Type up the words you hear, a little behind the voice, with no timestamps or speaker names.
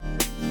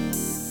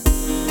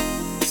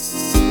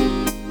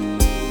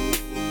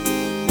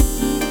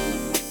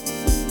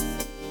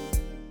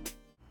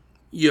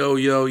Yo,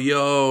 yo,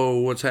 yo,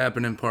 what's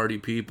happening, party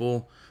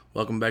people?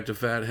 Welcome back to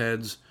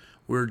Fatheads.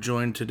 We're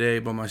joined today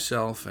by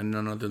myself and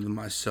none other than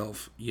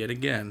myself yet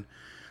again.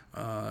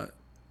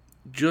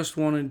 Just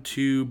wanted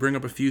to bring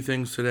up a few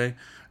things today.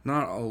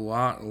 Not a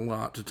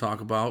lot to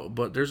talk about,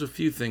 but there's a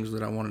few things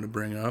that I wanted to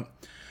bring up.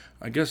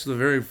 I guess the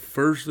very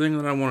first thing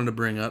that I wanted to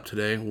bring up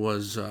today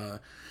was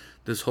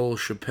this whole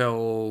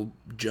Chappelle,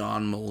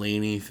 John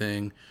Mulaney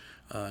thing.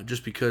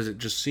 Just because it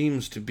just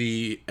seems to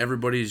be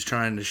everybody's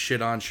trying to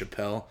shit on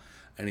Chappelle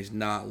and he's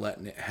not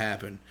letting it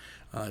happen.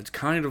 It's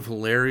kind of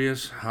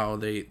hilarious how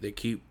they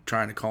keep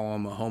trying to call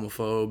him a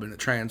homophobe and a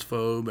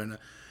transphobe and a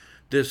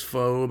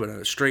dysphobe and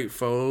a straight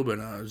phobe and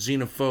a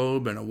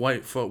xenophobe and a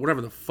white phobe,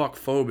 whatever the fuck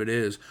phobe it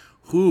is.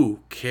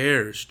 Who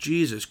cares?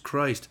 Jesus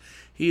Christ.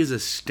 He is a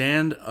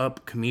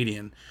stand-up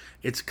comedian.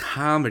 It's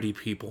comedy,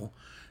 people.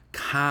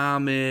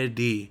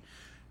 Comedy.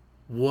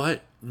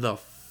 What the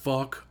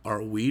fuck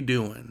are we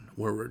doing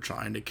where we're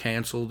trying to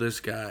cancel this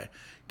guy?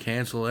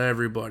 Cancel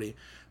everybody.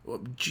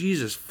 Well,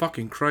 Jesus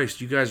fucking Christ,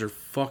 you guys are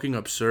fucking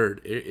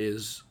absurd. It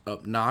is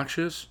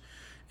obnoxious.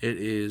 It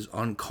is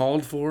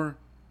uncalled for.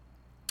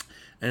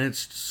 And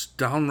it's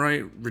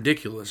downright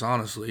ridiculous,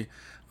 honestly.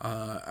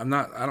 I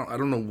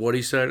don't know what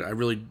he said. I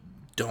really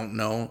don't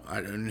know.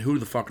 And who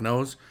the fuck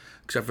knows?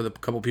 Except for the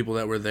couple people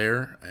that were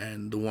there,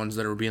 and the ones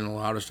that were being the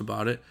loudest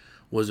about it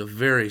was a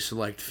very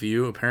select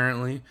few,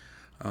 apparently.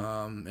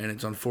 And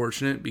it's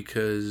unfortunate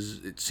because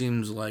it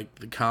seems like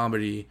the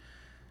comedy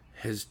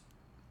has...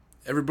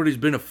 Everybody's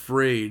been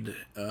afraid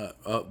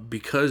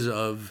because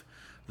of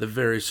the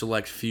very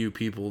select few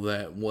people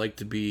that like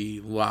to be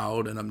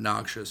loud and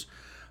obnoxious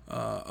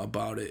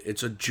about it.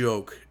 It's a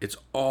joke. It's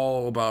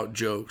all about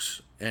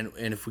jokes. And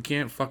if we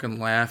can't fucking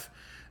laugh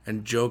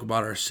and joke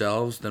about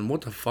ourselves, then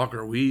what the fuck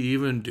are we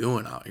even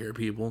doing out here,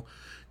 people?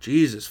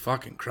 Jesus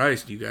fucking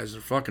Christ, you guys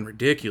are fucking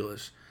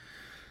ridiculous.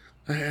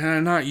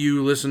 Not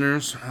you,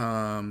 listeners.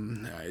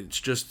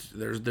 It's just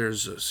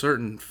there's a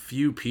certain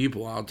few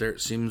people out there. It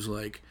seems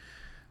like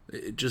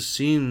it just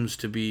seems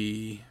to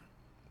be.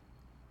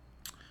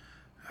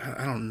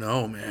 I don't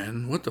know,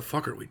 man. What the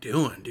fuck are we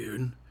doing,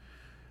 dude?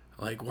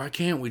 Like, why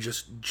can't we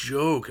just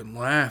joke and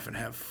laugh and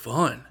have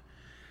fun?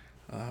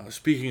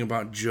 Speaking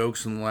about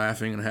jokes and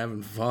laughing and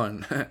having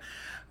fun,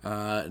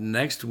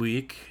 next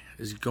week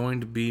is going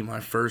to be my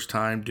first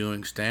time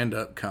doing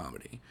stand-up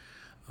comedy.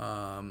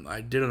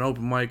 I did an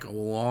open mic a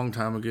long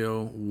time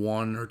ago,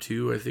 one or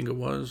two, I think it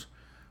was.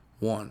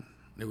 One.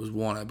 It was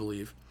one, I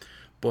believe.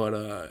 But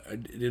I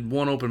did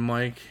one open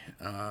mic,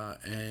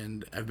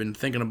 and I've been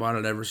thinking about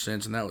it ever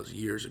since, and that was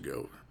years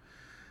ago.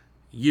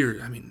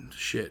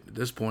 Shit. At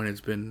this point,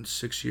 it's been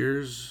 6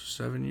 years,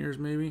 7 years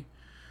maybe.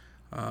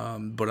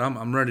 But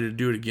I'm ready to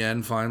do it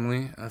again,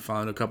 finally. I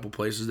found a couple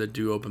places that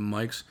do open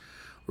mics.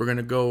 We're going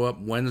to go up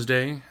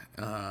Wednesday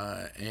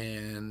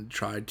and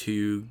try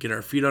to get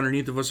our feet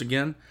underneath of us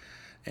again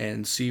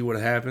and see what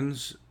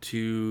happens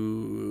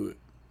to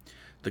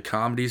the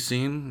comedy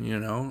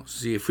scene,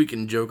 see if we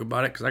can joke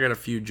about it, because I got a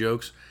few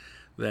jokes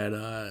that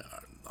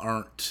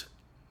aren't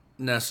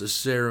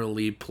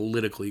necessarily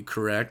politically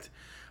correct,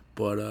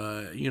 but,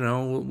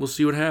 we'll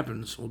see what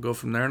happens. We'll go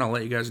from there, and I'll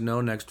let you guys know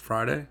next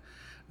Friday.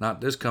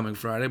 Not this coming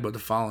Friday, but the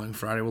following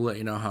Friday. We'll let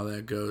you know how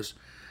that goes.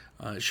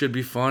 It should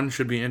be fun,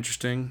 should be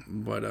interesting,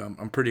 but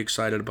I'm pretty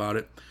excited about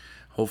it.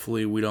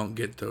 Hopefully we don't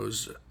get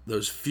those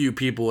few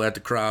people at the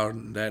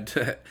crowd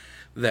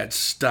that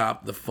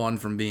stop the fun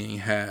from being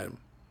had.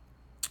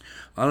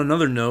 On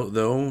another note,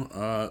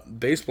 though,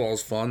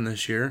 baseball's fun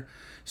this year.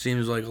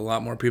 Seems like a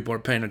lot more people are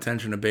paying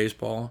attention to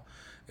baseball.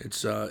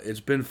 It's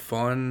been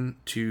fun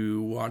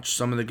to watch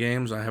some of the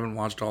games. I haven't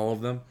watched all of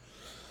them.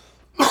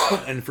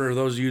 And for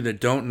those of you that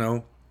don't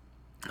know,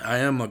 I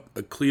am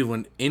a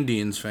Cleveland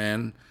Indians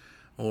fan,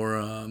 or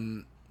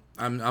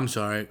I'm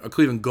sorry, a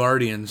Cleveland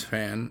Guardians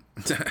fan.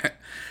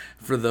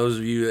 For those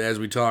of you, as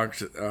we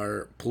talked,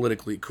 are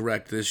politically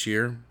correct this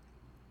year.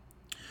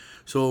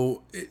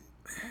 So,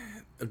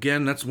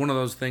 again, that's one of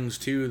those things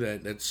too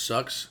that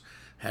sucks.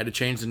 Had to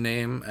change the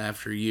name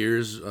after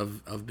years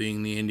of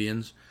being the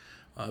Indians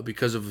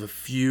because of the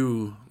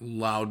few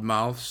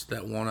loudmouths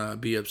that want to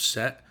be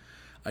upset.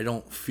 I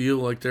don't feel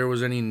like there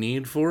was any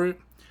need for it.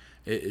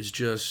 It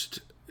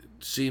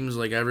seems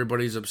like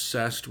everybody's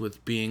obsessed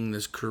with being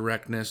this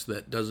correctness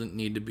that doesn't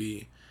need to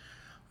be.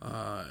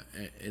 And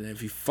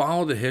if you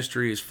follow the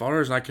history, as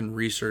far as I can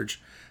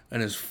research,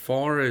 and as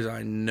far as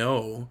I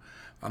know,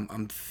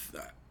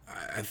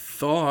 I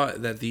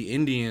thought that the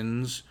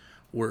Indians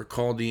were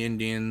called the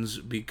Indians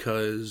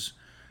because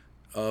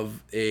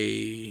of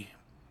a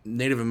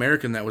Native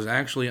American that was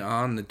actually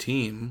on the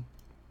team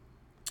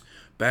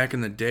back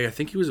in the day. I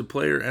think he was a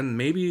player and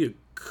maybe a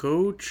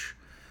coach.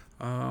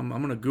 I'm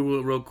going to Google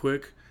it real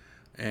quick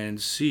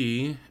and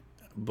see,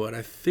 but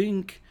I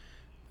think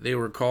they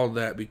were called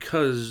that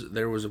because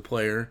there was a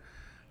player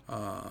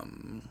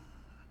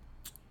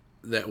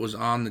that was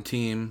on the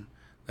team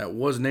that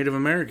was Native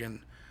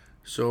American.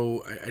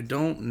 So I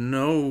don't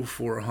know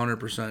for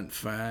 100%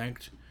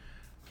 fact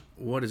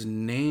what his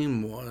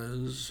name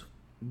was,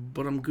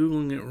 but I'm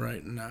Googling it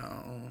right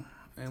now.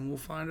 and we'll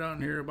find out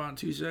in here about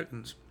 2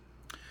 seconds.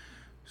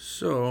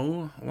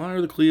 So, why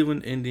are the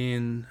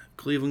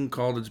Cleveland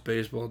called its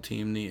baseball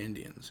team the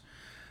Indians?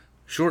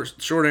 Short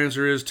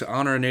answer is to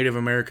honor a Native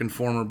American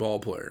former ball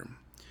player.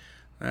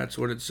 That's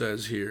what it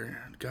says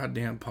here.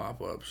 Goddamn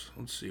pop-ups.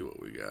 Let's see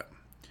what we got.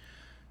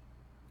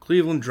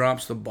 Cleveland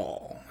drops the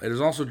ball. It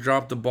has also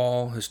dropped the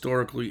ball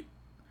historically.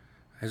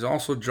 Has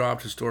also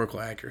dropped historical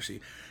accuracy.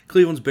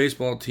 Cleveland's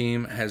baseball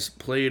team has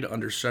played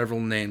under several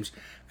names.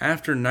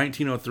 After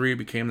 1903, it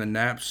became the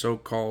Naps,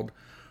 so-called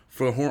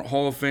for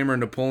Hall of Famer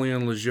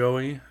Napoleon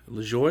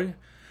LaJoie.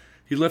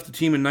 He left the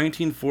team in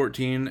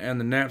 1914, and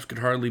the Naps could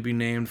hardly be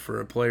named for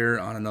a player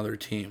on another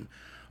team.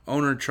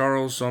 Owner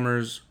Charles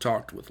Summers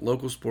talked with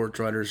local sports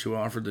writers who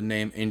offered the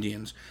name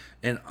Indians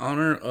in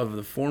honor of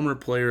the former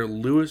player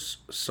Louis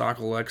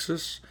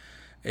Sockalexis,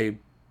 I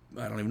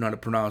don't even know how to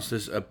pronounce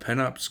this, a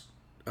Penobscot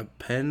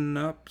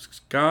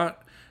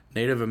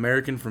Native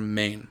American from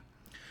Maine.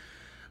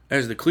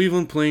 As the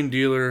Cleveland Plain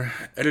Dealer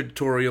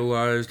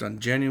editorialized on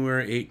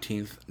January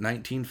 18th,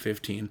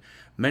 1915,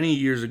 many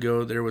years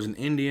ago, there was an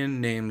Indian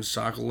named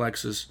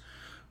Sockalexis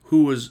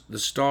who was the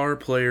star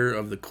player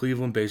of the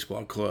Cleveland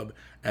Baseball Club.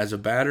 As a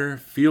batter,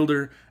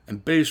 fielder,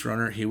 and base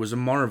runner, he was a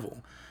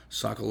marvel.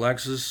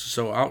 Sockalexis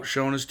so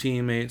outshone his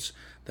teammates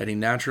that he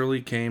naturally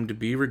came to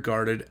be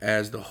regarded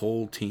as the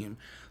whole team.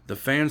 The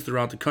fans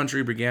throughout the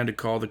country began to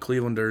call the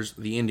Clevelanders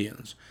the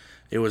Indians.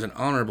 It was an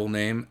honorable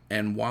name,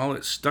 and while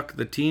it stuck,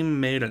 the team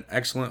made an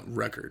excellent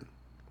record.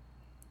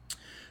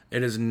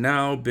 It has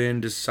now been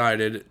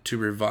decided to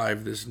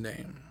revive this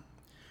name.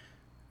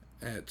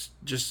 It's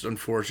just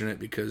unfortunate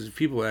because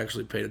people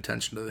actually paid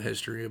attention to the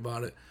history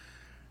about it.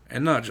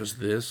 And not just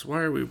this.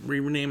 Why are we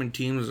renaming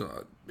teams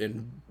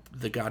in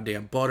the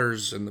goddamn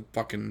Butters and the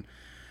fucking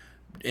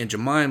Aunt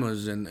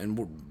Jemima's and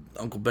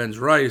Uncle Ben's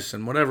Rice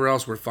and whatever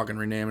else we're fucking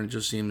renaming? It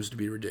just seems to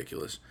be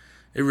ridiculous.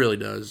 It really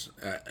does.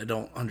 I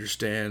don't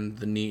understand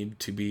the need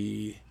to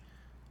be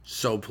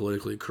so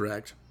politically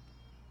correct.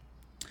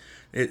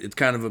 It's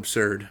kind of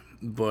absurd.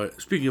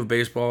 But speaking of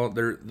baseball,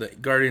 the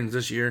Guardians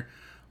this year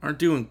aren't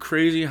doing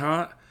crazy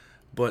hot,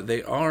 but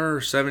they are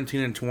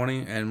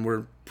 17-20, and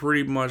we're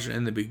pretty much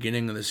in the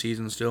beginning of the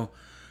season still.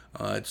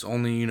 It's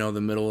only,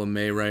 the middle of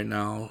May right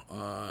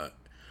now.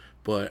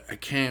 But I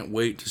can't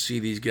wait to see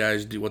these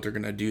guys do what they're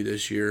going to do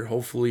this year.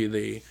 Hopefully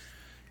they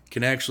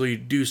can actually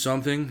do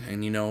something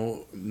and,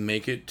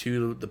 make it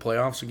to the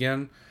playoffs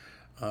again.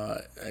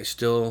 I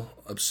still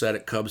upset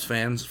at Cubs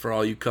fans. For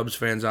all you Cubs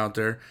fans out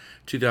there,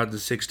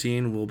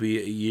 2016 will be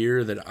a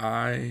year that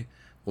I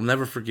will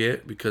never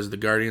forget because the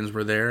Guardians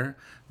were there.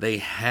 They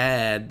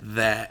had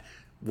that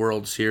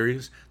World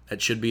Series.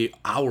 That should be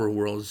our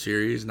World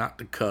Series, not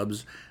the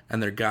Cubs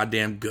and their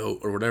goddamn GOAT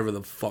or whatever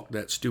the fuck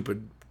that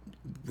stupid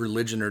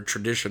religion or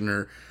tradition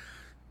or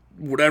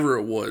whatever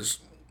it was.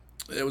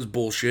 It was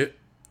bullshit.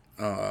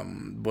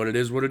 But it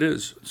is what it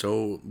is.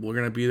 So we're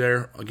going to be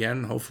there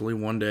again, hopefully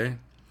one day.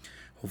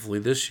 Hopefully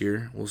this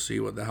year. We'll see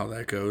how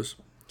that goes.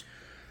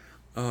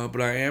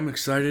 But I am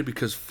excited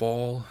because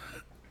fall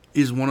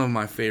is one of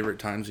my favorite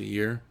times of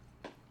year.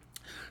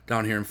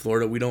 Down here in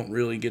Florida, we don't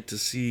really get to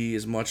see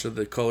as much of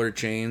the color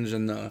change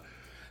and the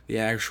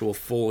actual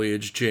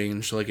foliage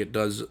change like it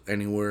does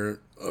anywhere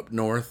up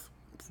north,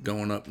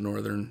 going up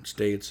northern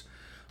states.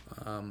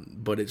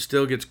 But it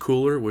still gets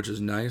cooler, which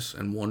is nice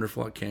and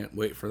wonderful. I can't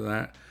wait for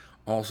that.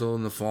 Also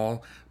in the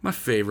fall, my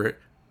favorite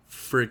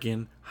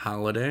freaking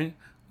holiday.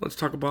 Let's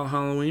talk about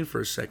Halloween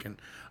for a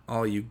second.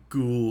 All you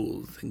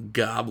ghouls and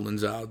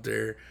goblins out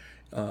there.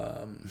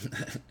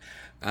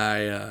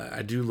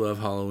 I do love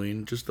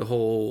Halloween. Just the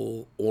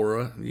whole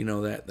aura,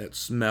 that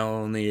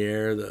smell in the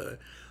air, the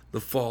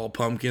fall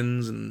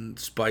pumpkins and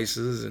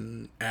spices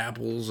and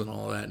apples and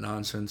all that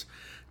nonsense.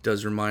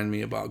 Does remind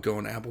me about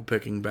going apple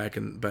picking back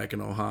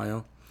in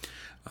Ohio.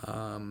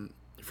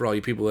 For all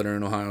you people that are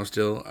in Ohio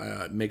still,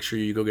 make sure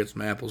you go get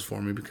some apples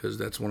for me because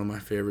that's one of my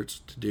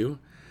favorites to do.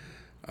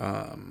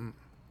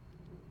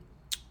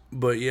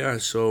 But yeah,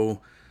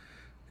 so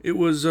it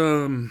was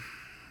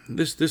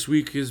this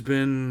week has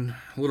been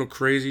a little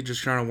crazy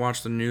just trying to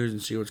watch the news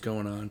and see what's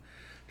going on.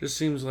 Just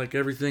seems like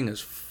everything is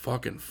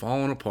fucking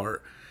falling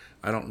apart.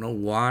 I don't know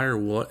why or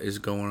what is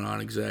going on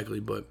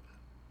exactly, but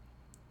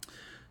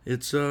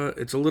it's a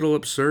little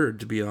absurd,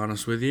 to be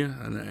honest with you,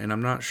 and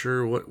I'm not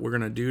sure what we're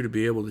going to do to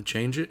be able to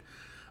change it.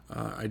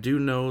 I do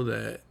know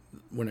that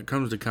when it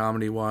comes to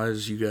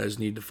comedy-wise, you guys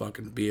need to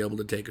fucking be able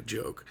to take a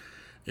joke.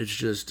 It's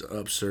just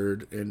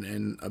absurd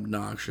and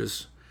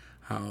obnoxious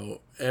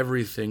how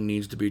everything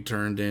needs to be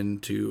turned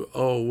into,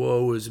 oh,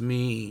 woe is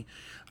me.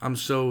 I'm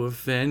so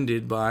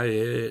offended by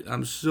it.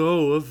 I'm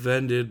so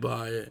offended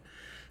by it.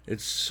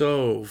 It's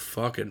so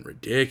fucking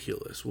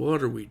ridiculous.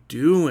 What are we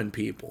doing,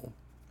 people?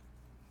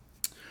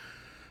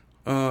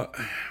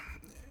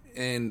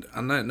 And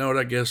on that note,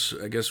 I guess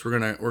we're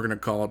gonna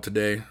call it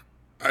today.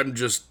 I'm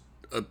just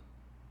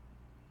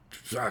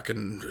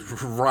fucking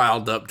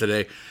riled up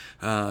today.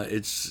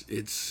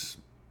 It's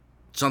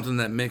something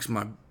that makes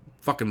my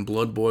fucking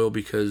blood boil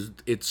because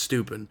it's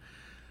stupid.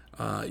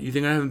 You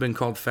think I haven't been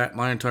called fat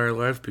my entire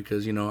life?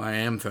 Because, I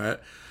am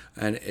fat.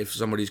 And if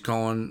somebody's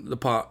calling the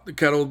pot the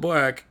kettle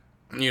black,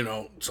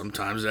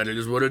 sometimes that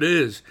is what it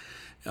is.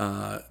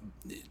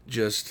 It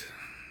just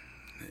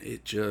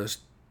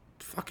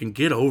fucking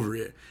get over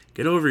it.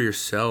 Get over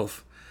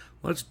yourself.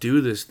 Let's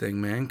do this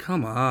thing, man.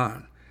 Come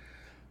on.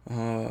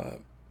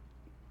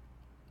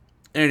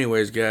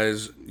 Anyways,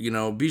 guys,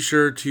 be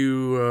sure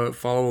to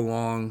follow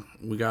along.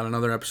 We got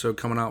another episode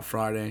coming out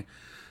Friday.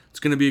 It's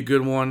going to be a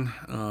good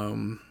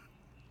one.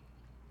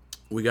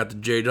 We got the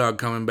J-Dog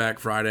coming back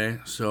Friday,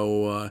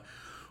 so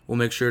we'll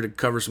make sure to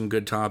cover some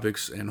good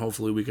topics, and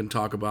hopefully we can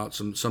talk about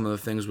some of the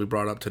things we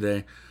brought up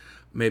today,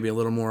 maybe a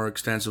little more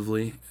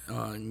extensively,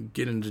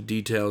 get into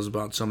details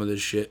about some of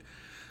this shit,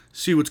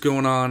 see what's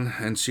going on,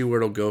 and see where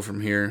it'll go from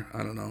here. I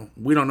don't know.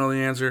 We don't know the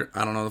answer.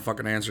 I don't know the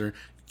fucking answer.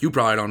 You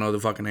probably don't know the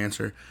fucking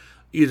answer.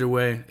 Either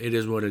way, it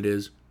is what it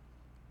is.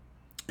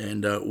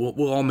 And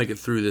we'll all make it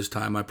through this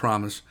time, I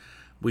promise.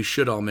 We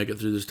should all make it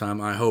through this time.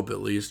 I hope,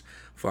 at least.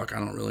 Fuck, I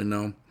don't really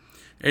know.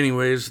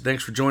 Anyways,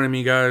 thanks for joining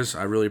me, guys.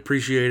 I really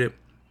appreciate it.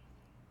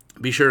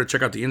 Be sure to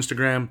check out the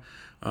Instagram,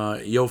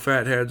 Yo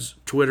Fatheads,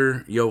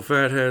 Twitter, Yo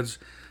Fatheads,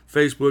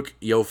 Facebook,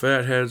 Yo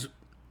Fatheads,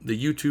 the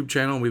YouTube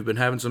channel. We've been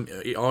having some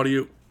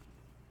audio.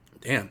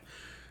 Damn,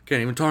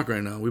 can't even talk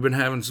right now. We've been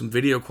having some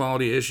video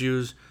quality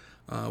issues.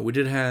 We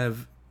did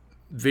have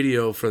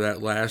video for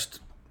that last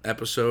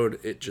episode.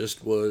 It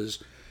just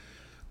was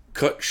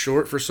cut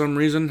short for some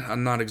reason.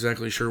 I'm not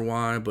exactly sure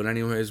why, but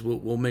anyways,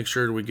 we'll make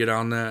sure we get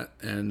on that,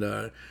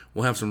 and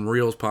we'll have some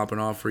reels popping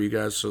off for you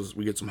guys so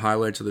we get some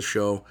highlights of the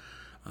show.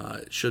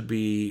 It should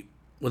be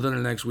within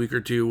the next week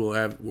or two.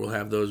 We'll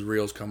have those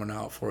reels coming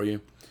out for you.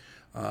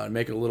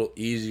 Make it a little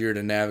easier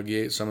to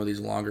navigate some of these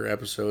longer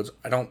episodes.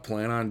 I don't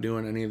plan on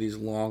doing any of these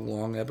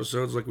long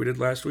episodes like we did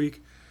last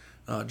week.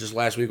 Just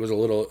last week was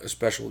a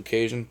special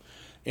occasion.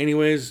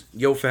 Anyways,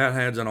 Yo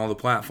Fatheads on all the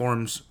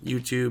platforms: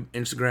 YouTube,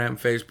 Instagram,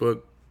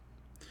 Facebook,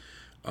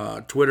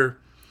 Twitter,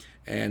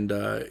 and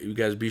you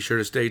guys be sure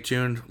to stay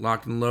tuned.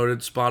 Locked and Loaded,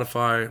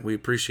 Spotify. We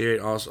appreciate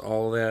all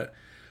of that.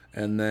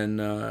 And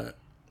then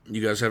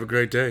you guys have a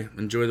great day.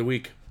 Enjoy the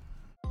week.